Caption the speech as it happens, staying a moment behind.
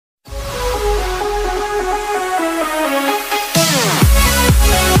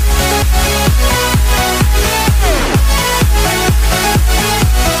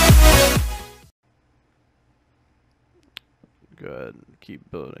keep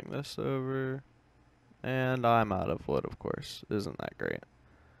building this over. And I'm out of wood, of course. Isn't that great?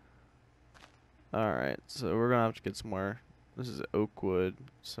 Alright, so we're gonna have to get some more. This is oak wood,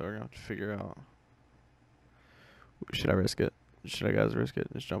 so we're gonna have to figure out. Should I risk it? Should I guys risk it?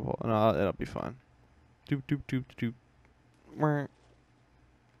 Just jump hole? No, it'll be fine. Doop doop doop doop. Mwah.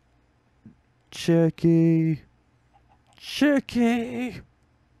 Chicky. Chicky.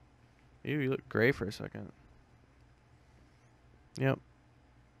 Ew, you look gray for a second. Yep.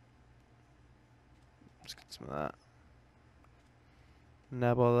 Let's get some of that.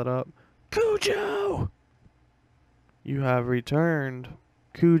 Nab all that up. Cujo! You have returned.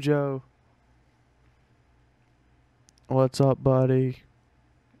 Cujo. What's up, buddy?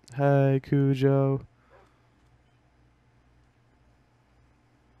 Hey, Cujo.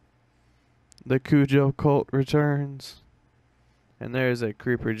 The Cujo cult returns. And there's a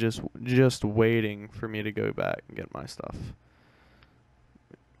creeper just waiting for me to go back and get my stuff.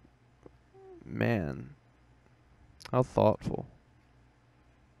 Man. How thoughtful.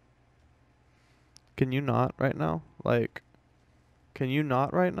 Can you not right now? Like, can you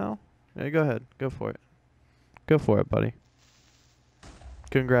not right now? Yeah, go ahead. Go for it. Go for it, buddy.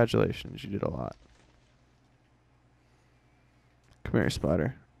 Congratulations. You did a lot. Come here,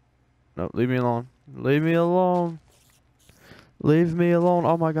 spider. No, leave me alone. Leave me alone. Leave me alone.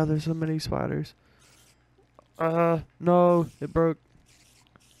 Oh my god, there's so many spiders. No. It broke.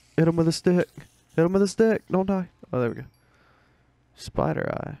 Hit him with a stick. Hit him with a stick. Don't die. Oh, there we go. Spider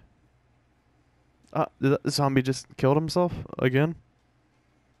eye. Did the zombie just killed himself again?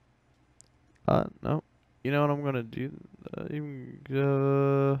 No. You know what I'm gonna do?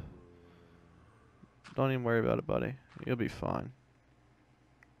 Don't even worry about it, buddy. You'll be fine.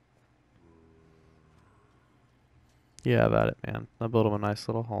 Yeah, about it, man. I built him a nice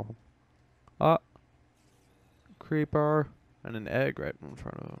little home. Creeper. And an egg right in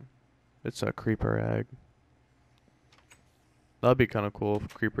front of him. It's a creeper egg. That'd be kind of cool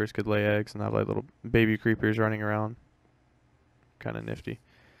if creepers could lay eggs and have like little baby creepers running around. Kind of nifty.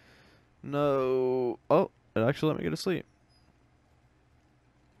 No. Oh, it actually let me go to sleep.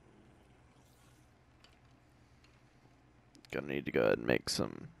 Gonna need to go ahead and make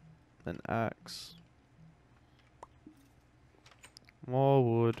an axe. More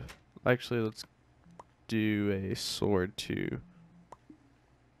wood. Actually, let's do a sword too.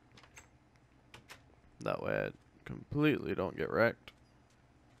 That way I completely don't get wrecked.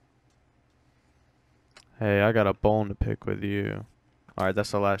 Hey, I got a bone to pick with you. Alright,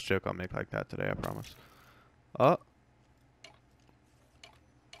 that's the last joke I'll make like that today, I promise. Oh.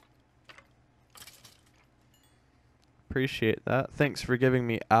 Appreciate that. Thanks for giving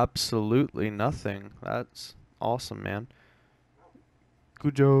me absolutely nothing. That's awesome, man.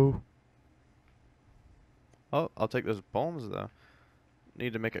 Cujo. Oh, I'll take those bones, though.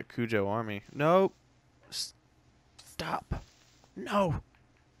 Need to make a Cujo army. Nope. Stop. No.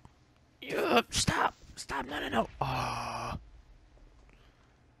 Stop. Stop. No, no, no. Ah.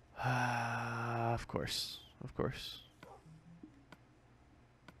 Of course. Of course.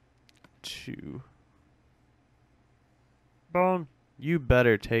 2. Bone. You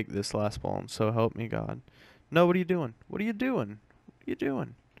better take this last bone, so help me God. No, what are you doing? What are you doing? What are you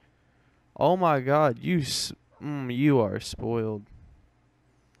doing? Oh my god, you are spoiled.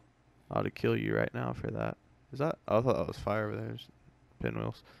 I ought to kill you right now for that. Is that? Oh, I thought that was fire over there. There's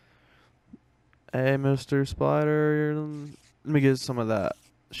pinwheels. Hey, Mr. Spider. Let me get some of that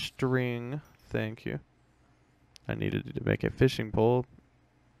string. Thank you. I needed to make a fishing pole.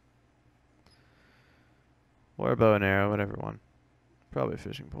 Or a bow and arrow, whatever one. Probably a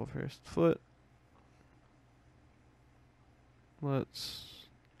fishing pole first. Foot. Let's...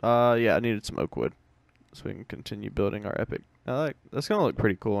 yeah, I needed some oak wood. So we can continue building our epic. That's gonna look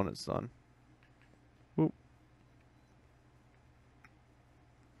pretty cool when it's done. Oop.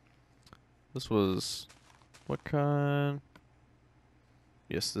 This was... What kind?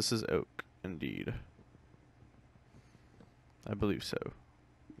 Yes, this is oak, indeed. I believe so.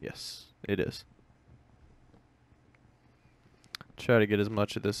 Yes, it is. Try to get as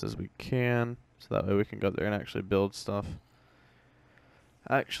much of this as we can, so that way we can go there and actually build stuff.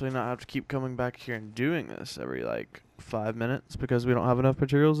 Actually not have to keep coming back here and doing this every like 5 minutes because we don't have enough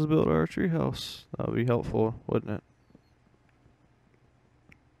materials to build our treehouse. That would be helpful, wouldn't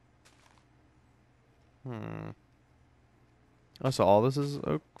it? Oh, so all this is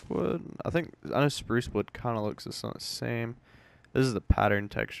oak wood? I know spruce wood kind of looks the same. This is the pattern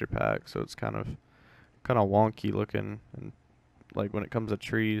texture pack, so it's kind of wonky looking, and like when it comes to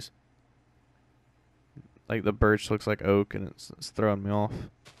trees, like the birch looks like oak, and it's throwing me off.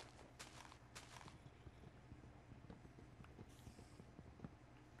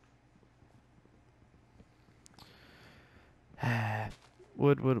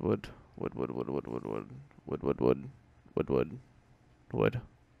 Wood, wood, wood. Wood, wood, wood, wood, wood, wood. Wood, wood, wood. Wood, wood. Wood.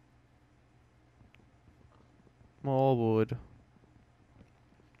 More wood.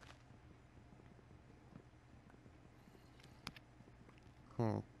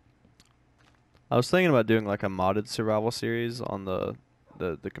 I was thinking about doing like a modded survival series on the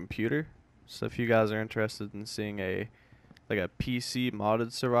computer. So if you guys are interested in seeing a like a PC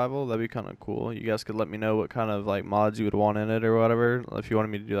modded survival, that'd be kind of cool. You guys could let me know what kind of like mods you would want in it or whatever. If you wanted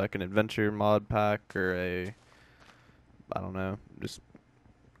me to do like an adventure mod pack or a, I don't know, just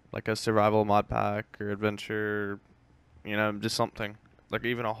like a survival mod pack or adventure, you know, just something. Like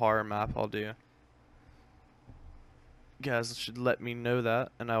even a horror map I'll do. You guys should let me know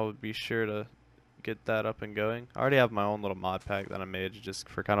that and I would be sure to get that up and going. I already have my own little mod pack that I made just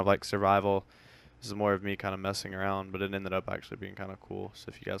for kind of like survival. This is more of me kind of messing around, but it ended up actually being kind of cool. So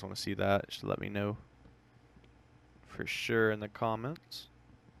if you guys want to see that, just let me know for sure in the comments.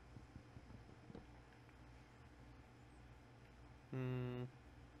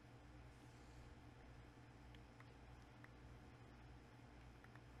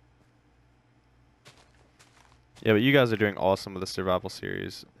 Yeah, but you guys are doing awesome with the survival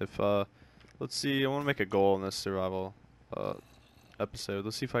series. If let's see, I want to make a goal in this survival episode.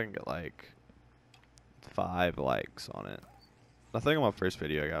 Let's see if I can get like 5 likes on it. I think on my first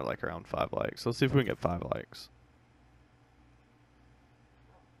video I got like around 5 likes. Let's see if we can get 5 likes.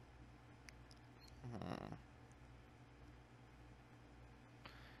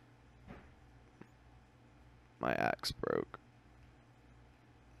 My axe broke.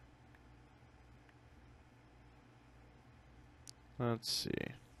 Let's see.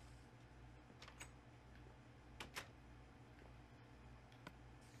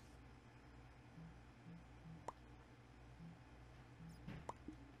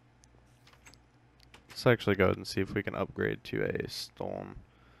 Let's actually go ahead and see if we can upgrade to a stone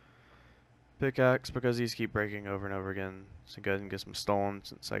pickaxe because these keep breaking over and over again. So go ahead and get some stone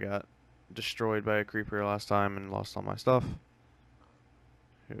since I got destroyed by a creeper last time and lost all my stuff.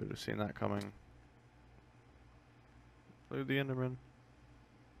 Who would have seen that coming? Look at the Enderman.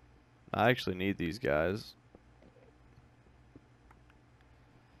 I actually need these guys.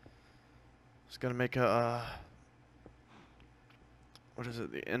 Just gonna make a what is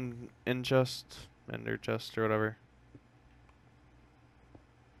it? The end chest, ender chest or whatever.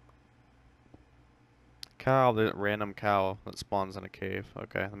 Cow, the random cow that spawns in a cave.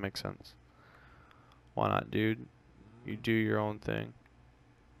 Okay, that makes sense. Why not, dude? You do your own thing.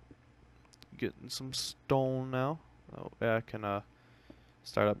 Getting some stone now. Oh, yeah, I can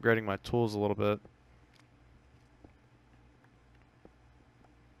start upgrading my tools a little bit.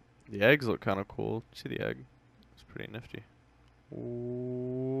 The eggs look kind of cool. See the egg? It's pretty nifty.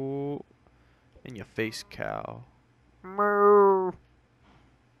 Ooh. In your face, cow. Moo.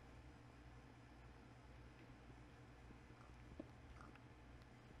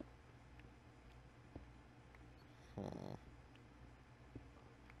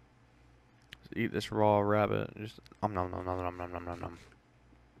 Just eat this raw rabbit. Just nom nom nom nom nom nom nom nom nom.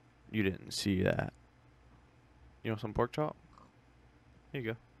 You didn't see that. You want some pork chop? Here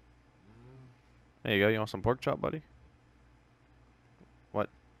you go. There you go. You want some pork chop, buddy? What?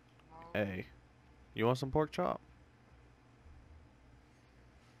 Hey. You want some pork chop?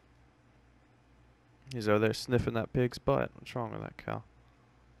 He's over there sniffing that pig's butt. What's wrong with that cow?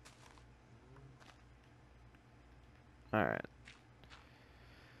 Alright.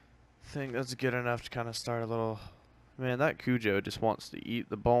 I think that's good enough to kind of start a little... Man, that Cujo just wants to eat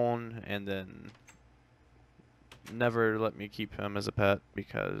the bone and then never let me keep him as a pet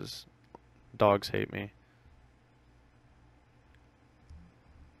because dogs hate me.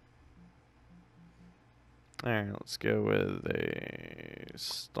 Alright, let's go with a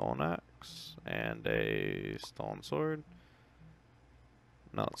stone axe and a stone sword.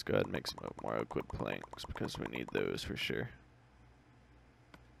 Now let's go ahead and make some more oak wood planks because we need those for sure.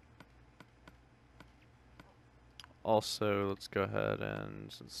 Also, let's go ahead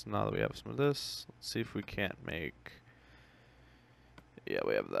and, since now that we have some of this, let's see if we can't make... Yeah,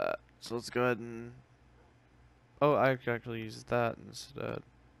 we have that. So let's go ahead and... Oh, I could actually use that instead.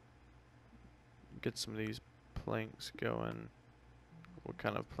 Get some of these planks going. What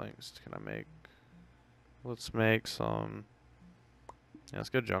kind of planks can I make? Let's make some... Yeah, let's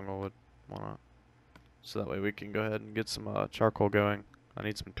go jungle wood. Why not? So that way we can go ahead and get some charcoal going. I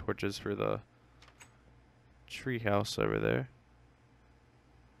need some torches for the treehouse over there.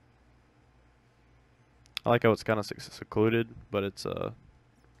 I like how it's kind of secluded, but it's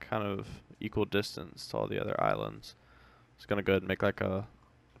kind of equal distance to all the other islands. Just gonna go ahead and make like a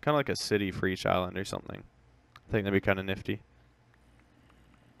kind of like a city for each island or something. I think that'd be kind of nifty.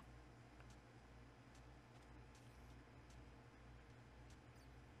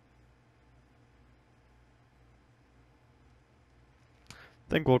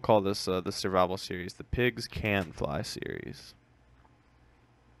 think we'll call this the survival series, the Pigs Can Fly series.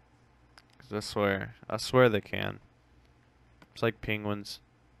 'Cause I swear they can. It's like penguins.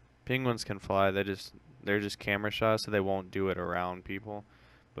 Penguins can fly. They're just camera shy, so they won't do it around people.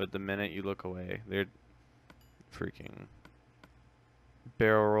 But the minute you look away, they're freaking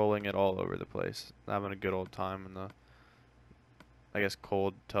barrel rolling it all over the place, having a good old time in the, I guess,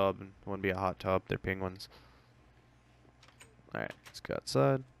 cold tub. And wouldn't be a hot tub. They're penguins. All right, let's go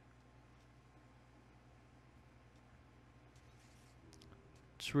outside.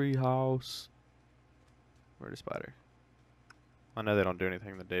 Treehouse. Where's the spider? I know they don't do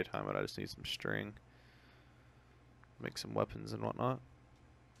anything in the daytime, but I just need some string. Make some weapons and whatnot.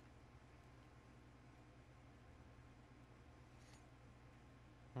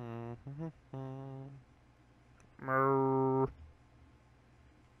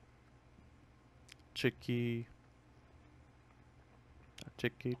 Chicky.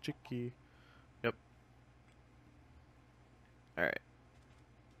 Chicky. Yep. Alright.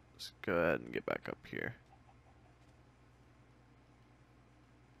 Let's go ahead and get back up here.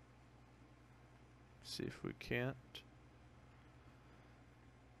 See if we can't.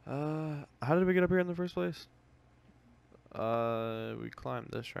 How did we get up here in the first place? We climbed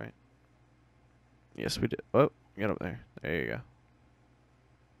this, right? Yes, we did. Oh, get up there. There you go.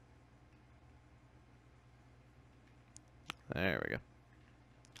 There we go.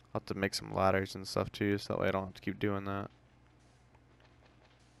 I'll have to make some ladders and stuff too, so that way I don't have to keep doing that.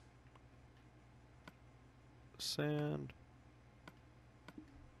 Sand.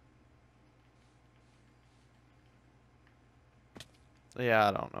 Yeah,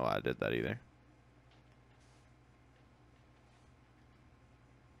 I don't know why I did that either.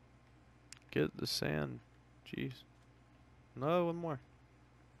 Get the sand. Jeez. No, one more.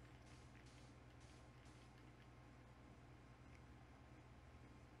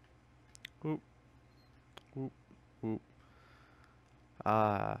 Whoop. Whoop. Whoop.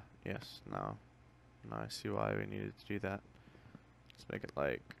 Ah, yes. No. No, I see why we needed to do that. Let's make it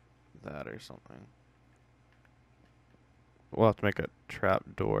like that or something. We'll have to make a trap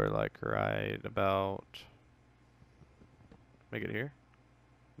door like right about. Make it here?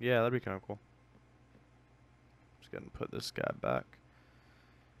 Yeah, that'd be kind of cool. Just gonna put this guy back.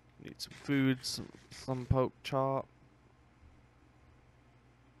 Need some food, some poke chop.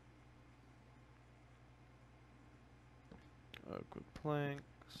 Oak with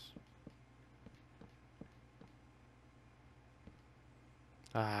planks.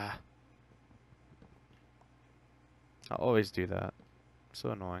 Ah. I always do that.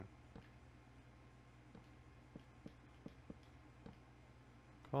 So annoying.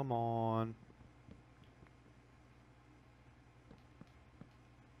 Come on.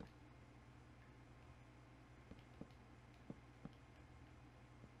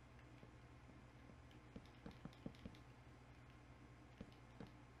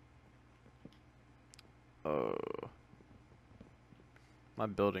 Oh. My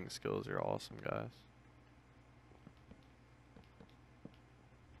building skills are awesome, guys.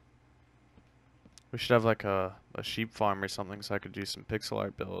 We should have like a sheep farm or something so I could do some pixel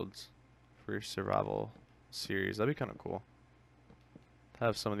art builds for survival series. That'd be kind of cool. To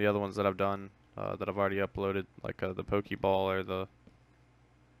have some of the other ones that I've done that I've already uploaded, like the Pokeball or the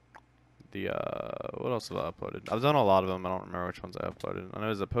what else have I uploaded? I've done a lot of them. I don't remember which ones I uploaded. I know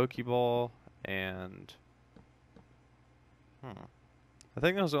there's a Pokeball and I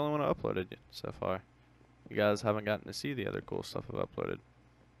think that was the only one I uploaded so far. You guys haven't gotten to see the other cool stuff I've uploaded.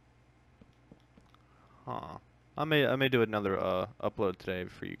 Huh. I may do another upload today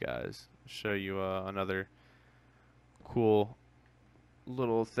for you guys. Show you another cool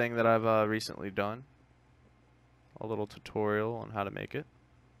little thing that I've recently done. A little tutorial on how to make it.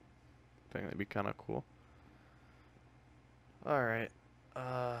 I think that'd be kind of cool. All right.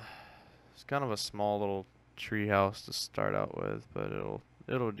 It's kind of a small little tree house to start out with, but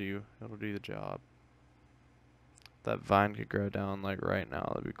it'll do the job. If that vine could grow down like right now,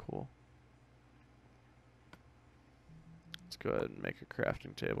 that'd be cool. Let's go ahead and make a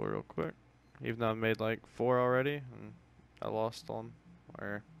crafting table real quick. Even though I've made like 4 already, and I lost them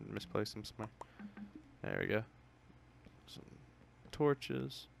or misplaced them somewhere. There we go. Some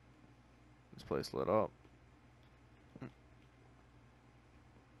torches. This place lit up.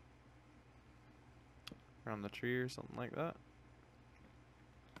 Around the tree or something like that.